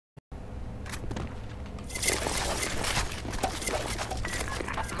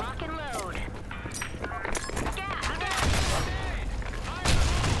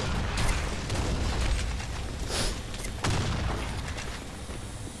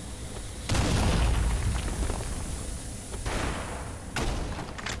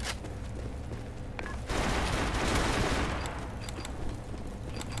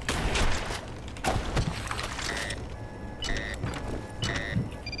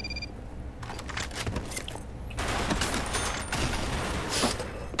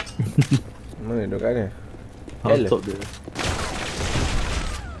Mana duduk kat ni? Top dia.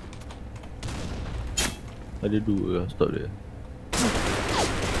 Ada dua stop dia.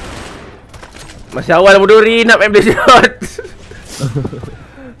 Masih awal berduri nak main Blackshot.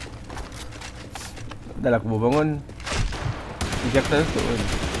 Dah lah aku baru bangun. Injector tu kan.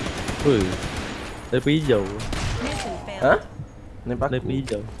 Oi. Sniper hijau. Ha? Nampak aku. Sniper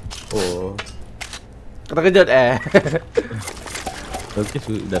hijau. Oh. Kau tak kejut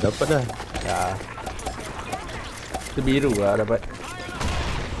Okey, dah dapat dah. Ya. Itu biru lah dapat.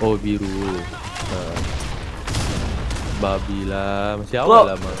 Oh, biru. Babi lah. Masih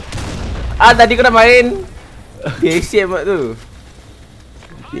awal lah mak. Tadi kau dah main. KCM mak tu.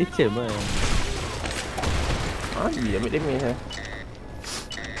 KCM lah. Dia ambil damage lah.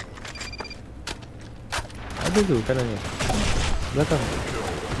 Ada tu kanannya. Belakang.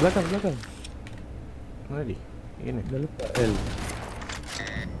 Mana dia? Ini. Dah lepas L.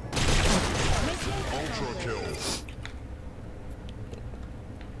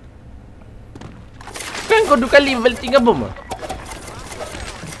 Kan kau 2 kali mati dengan bom lah?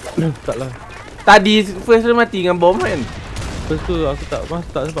 Tak lah. Tadi first tu mati dengan bom kan? First tu aku tak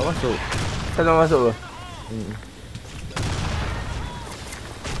sempat masuk. Tak sempat masuk ke?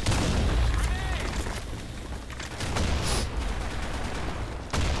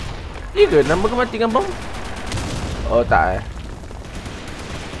 Ya ke? Nama kau mati dengan bom? Oh tak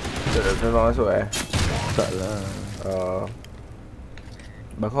Tak sempat masuk Tak lah.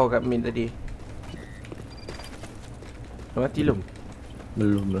 Bakau kat main tadi. Dah mati belum?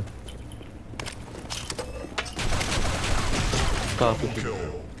 Belum lah. Kau aku tu.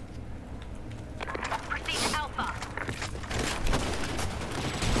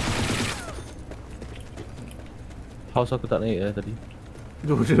 House aku tak naik tadi.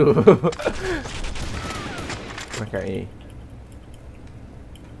 Duduk. Makan A.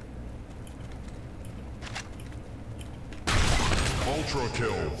 Ultra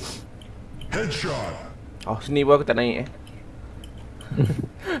kill. Headshot. Oh, sini pun aku tak naik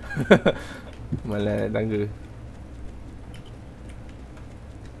Malah tangga.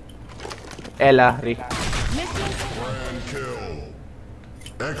 Lah, Rick. Grand kill.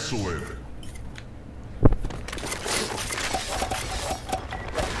 Excellent.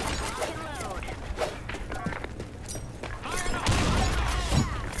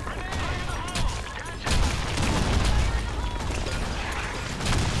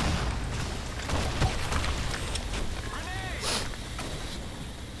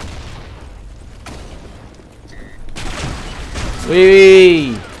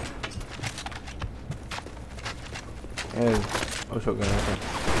 Wih. Oh, shotgun apa?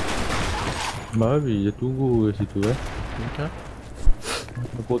 Babi je tunggu kat situ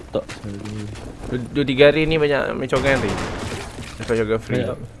kotak sekali. 2-3 hari ni banyak main shotgun ni. Dapat shotgun free.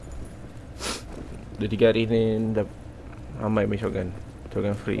 2-3 hari ni dah ramai main shotgun.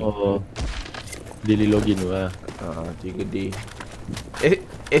 Shotgun free. Oh. Daily login tu lah. 3D.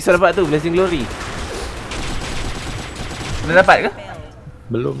 Esok dapat tu Blessing Glory. Dah dapat ke?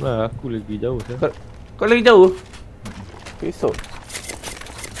 Belum lah, aku lagi jauh Kau lagi jauh? Esok.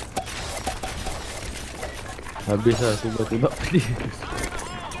 Habis lah aku buat tembak tadi.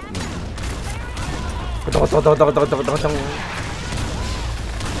 Kotong.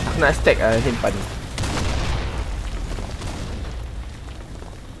 Aku nak stack simpan.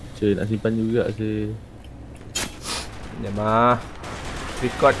 Cik nak simpan juga sih. Ya mah.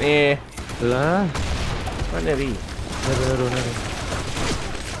 Record ni. Lah. Mana Ri? Naruh.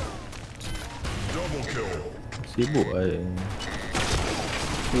 Double kill. Sibuk lah.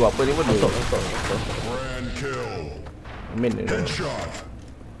 Buat apa ni pun tu? Grand kill. Main ni. Headshot.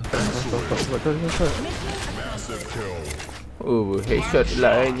 Massive kill. Oh, headshot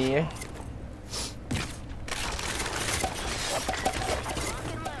pula ni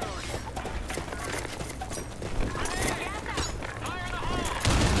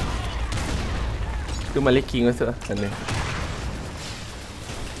Tu Malik King masuk lah sana.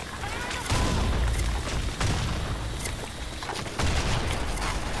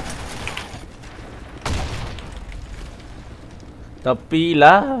 Tapi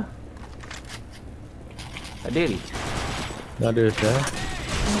lah ada ni. Ada dah.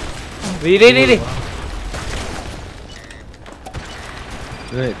 Ni.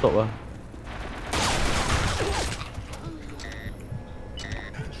 Naik top lah.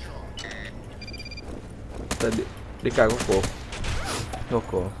 Tadi dekat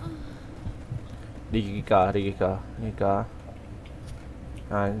Koko. Di Gika. Dia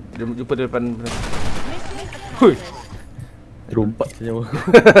jumpa di depan. Hui. Terompak senyawa aku.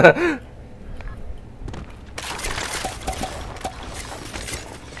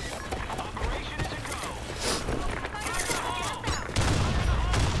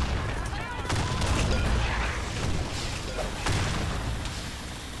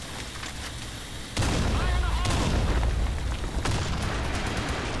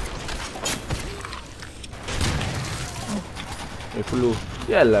 10.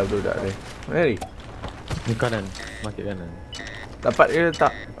 Yalah budak ni. Mari. Ni kanan. Market kanan. Dapat ke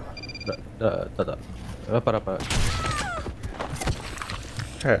tak? Tak. Rapat.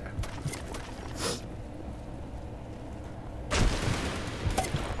 Heh.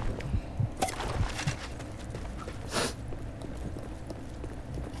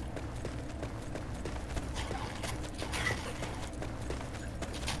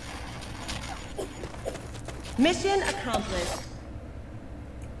 Mission accomplished.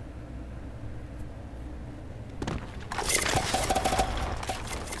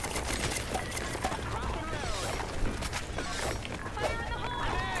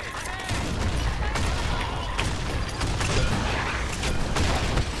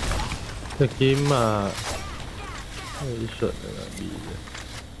 Terkimak. Oh, shot dah nak B.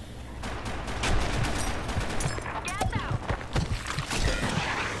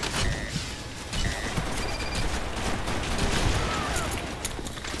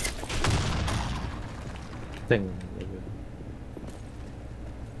 Tank.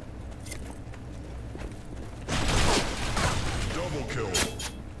 Double kill.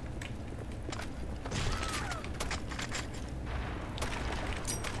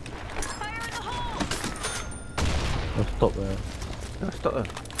 Oh, stop lah. Stop lah.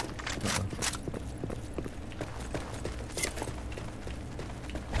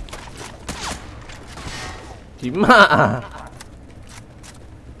 Cimak ah.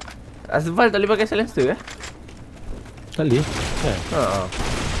 Asval tak boleh pakai silencer Kali kan? Haa.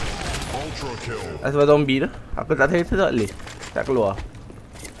 Ultra kill. Asval zombie tu. Aku tak tahu tak boleh. Tak keluar.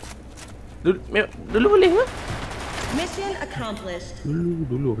 Dulu boleh ke? Mission accomplished.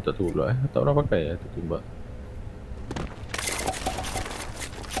 Dulu aku tak tahu pula tak pernah pakai tu tembak.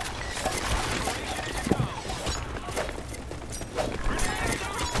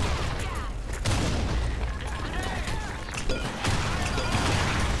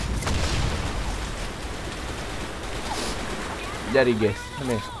 Jari guys.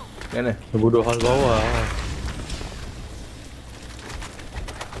 Mana? Bodoh hal bawah.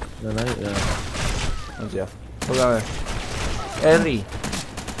 Dah naik dah. Macam pegang eh. Harry.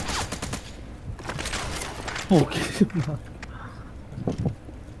 Okey.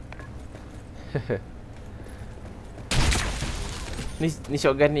 Ni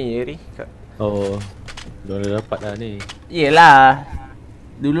shotgun ni Harry. Oh. Dah dapat dah ni. Yelah.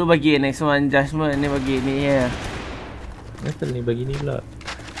 Dulu bagi next one judgement ni bagi ni ya. Kenapa ni bagi ni pula?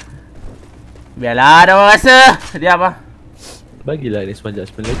 Biarlah ada orang rasa. Diam ah. Bagilah ni sepanjang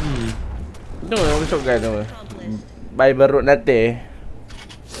lagi. No, shotgun tu. Bye berut nanti.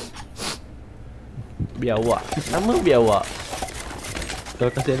 Biawak. Nama biawak.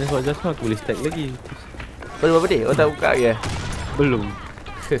 Kalau kasih ni sepanjang aku boleh stack lagi. Belum apa dia? Oh tak buka ke? Belum.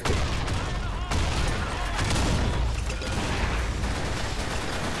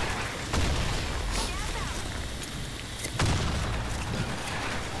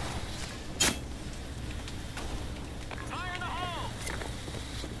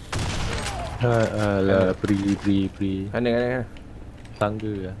 Alah, pri. Mana? Tangga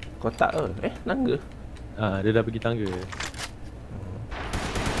lah. Kotak ke? Nangga. Dia dah pergi tangga.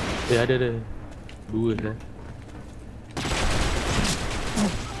 Ada. Dua dah.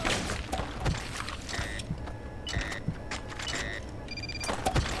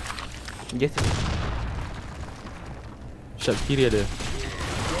 Yes. Shot kiri ada.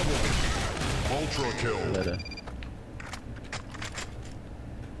 Ultra kill. Ada.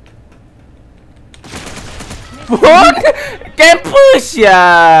 Pun camper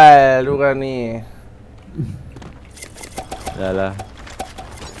sial orang ni. Dah lah.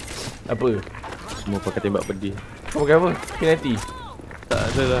 Apa? Semua pakai tembak pedih. Kau pakai apa? Penalty. Tak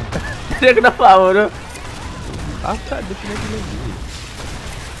ada lah. Dia kenapa apa tu? Akak ada penalti lagi.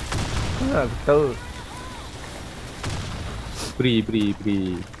 Aku tahu. Free.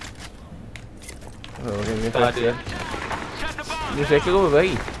 Oh, okay, ni Tak ada. Ni saya kira apa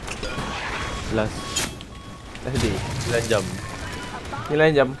bagi? Last Day. 9 jam.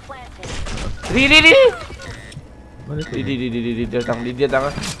 9 jam. Di. Mana tu? Di datang. Dia datang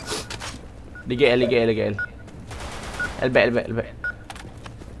ah. Di GL.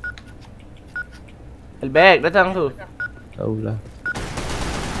 L-back datang tu. Tahulah.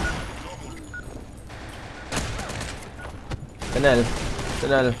 Kenal.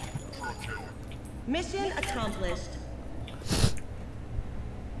 Mission accomplished.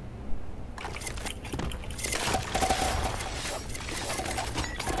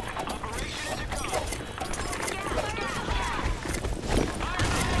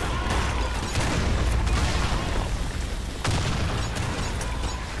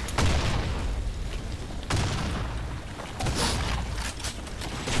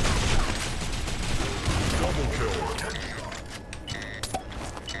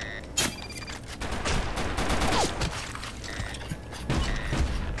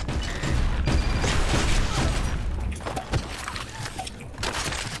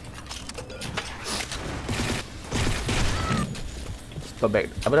 Kau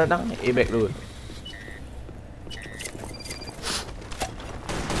back. Apa datang? Back dulu.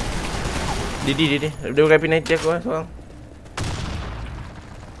 Didi. Dia pakai P90 aku lah seorang.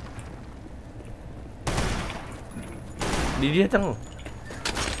 Didi datang tu.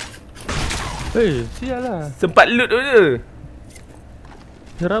 Sial lah. Sempat loot tu je.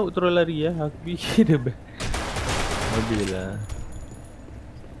 Raut terus lari ya. Aku fikir dia back. Habis lah.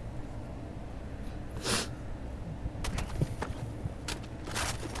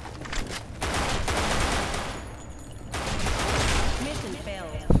 Mission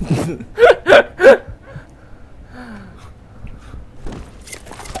failed.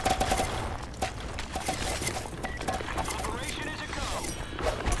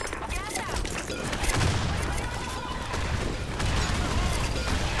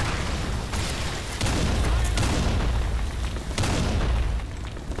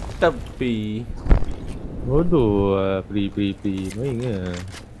 Tapi Bodoh lah. Free. Main ke?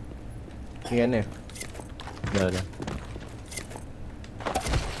 ni kan ni. Dah.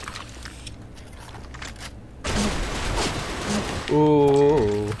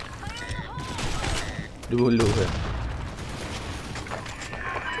 Oh. Dulu ke.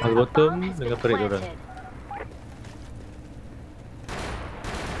 Al bottom dengan perik orang.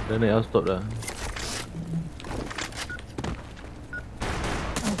 Dah naik house top dah.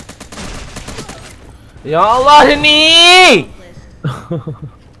 Ya Allah ni.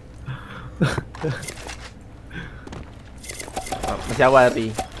 Macam awal tapi.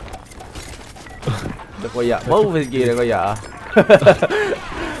 Dah koyak. Baru sikit dah koyak.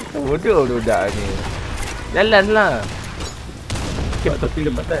 Bodoh budak ni. Jalan lah. Tapi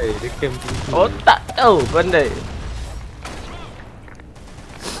dia pandai. Dia camp tu. Oh tak tahu pandai.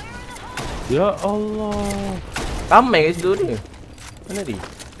 Ya Allah. Ramai kat situ ni. Mana dia?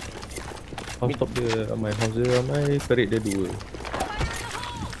 House top dia ramai. House dia ramai. Perik dia 2.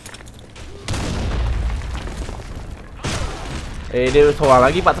 Dia seorang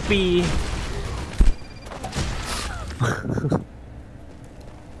lagi pak tepi.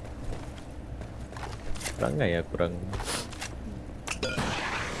 Perangai lah kurang.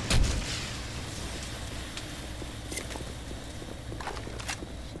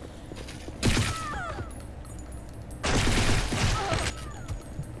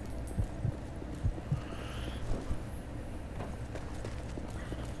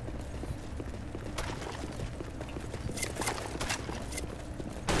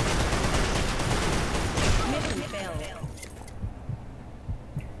 Mission failed.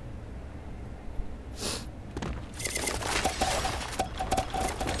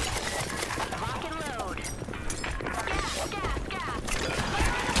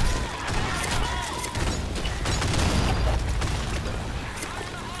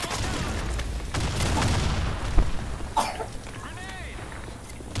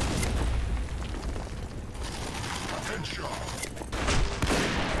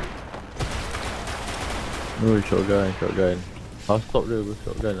 Oh, shotgun. House top dia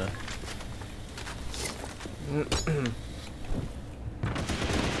shotgun lah.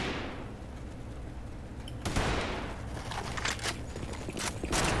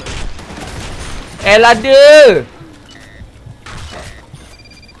 Ada.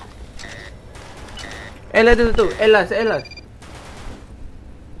 Ada tu. Elas.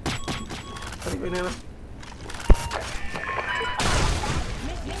 Tarik mana lah.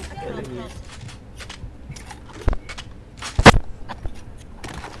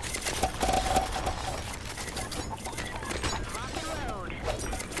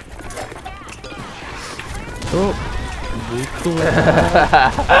 Oh, butuh lah.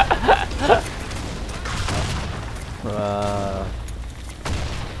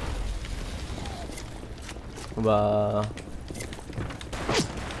 Wah.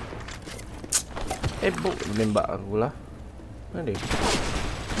 Bok nembak aku lah. Mana dia?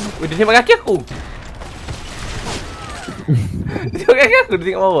 Dia tembak kaki aku. Dia tembak kaki aku, dia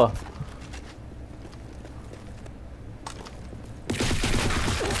tengok bawah.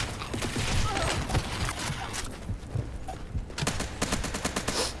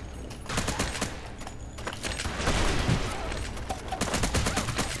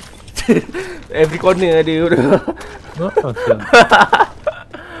 Every corner ada udah.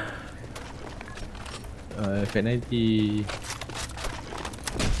 F90.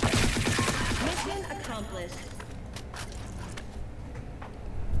 Mission accomplished.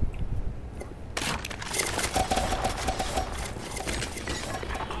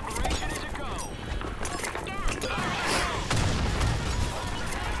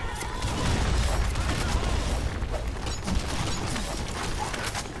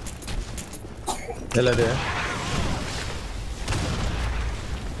 Dah lah dia.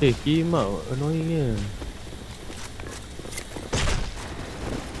 Came out annoyingnya.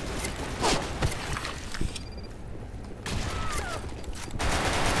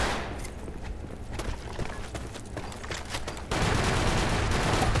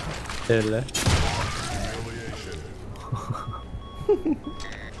 Lah.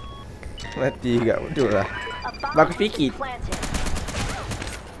 Mati juga betul lah. Bagus sikit.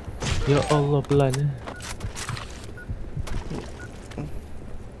 Ya Allah, pelan eh.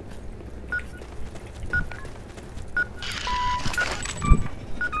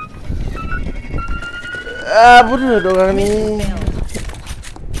 Bodoh dorang ni.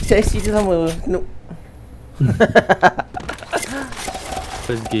 Sesi tu sama. Noob.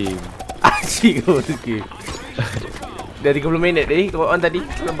 First game. Asyik kau sikit. Dah 30 minit tadi kau on tadi.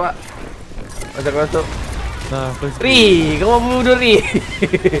 Nampak? Macam kau masuk. Nah, first game. Ri, kau mau bodoh Ri.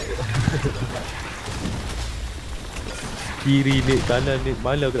 Kiri ni, kanan ni,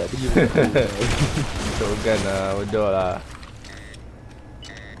 mana aku nak pergi. Togan lah, bodoh lah.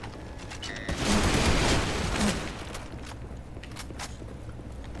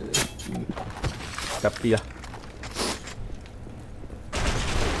 Tapi lah.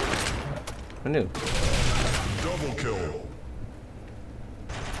 Mana? Double kill.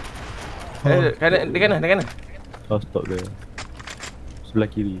 Kanan, dekat kanan. Oh, stop dia. Sebelah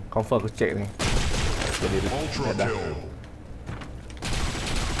kiri. Confirm aku check ni. Jadi Ultra dah. kill.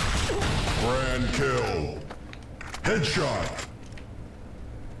 Grand kill. Headshot.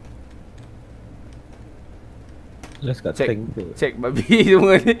 Last kat Check, tank tu. check babi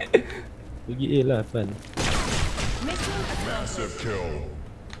semua ni. Pergi A lah, Fan. Massive kill.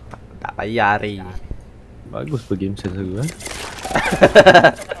 Tak payah Ri. Bagus per game sense aku,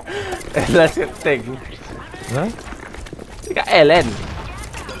 Last tank. Ha? Dekat L kan?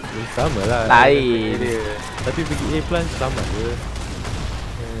 Sama lah. Lain. Tapi pergi A plan selamat je.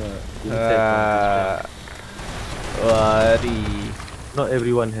 Wah, Ri. Not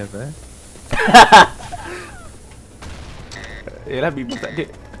everyone have Yelah, bibos tak ada.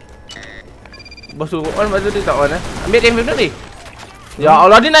 Bos suruh on, lepas tu dia tak on Ambil dia, ambil dia. Ya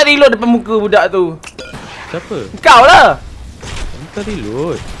Allah, dia nak reload depan muka budak tu. Siapa? Kau lah. Kita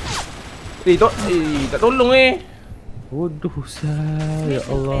reload. Tak tolong Bodoh sah. Ya Mission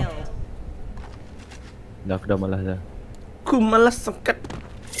Allah. failed. Dah, aku dah malas dah. Aku malas sengkat.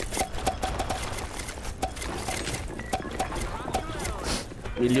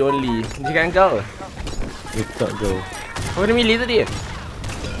 Milih only. Cakap kau. Tak go. Kau kena milih tadi.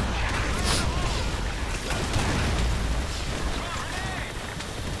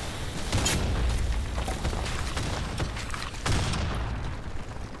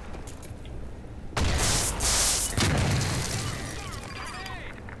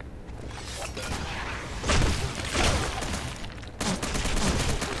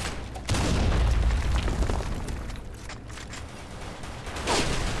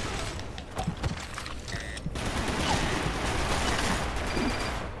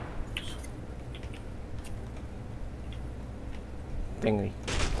 Tengok ni.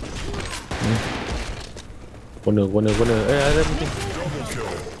 Corner. Ada mungkin. Double kill.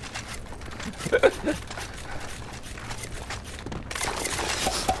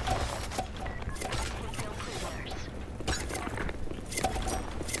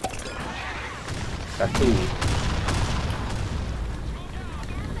 Satu.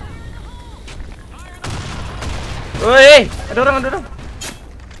 Oi, ada orang.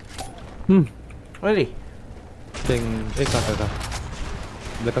 Mana dia? Tank. Kau.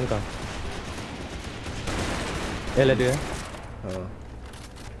 Belakang kau. Ada Oh.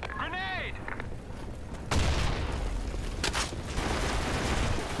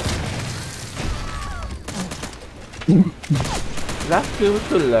 Laka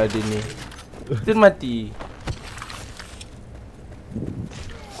betul lah dia ni. Dia mati.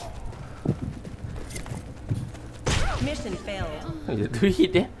 Mission failed. Jatuh hit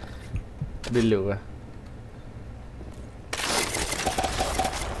dia. Belum lah.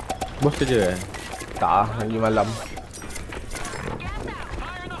 Bos kerja Tak, lagi malam.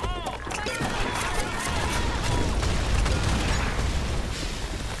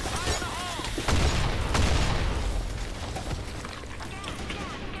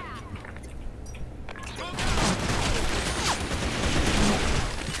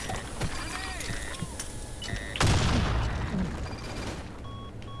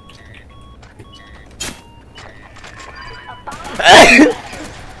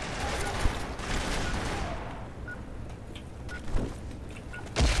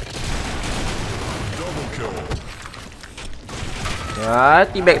 Double kill.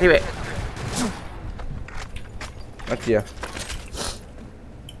 T-back. Mati lah.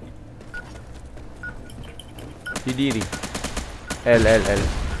 Di diri. L.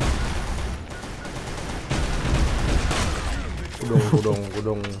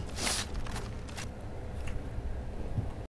 Kudung.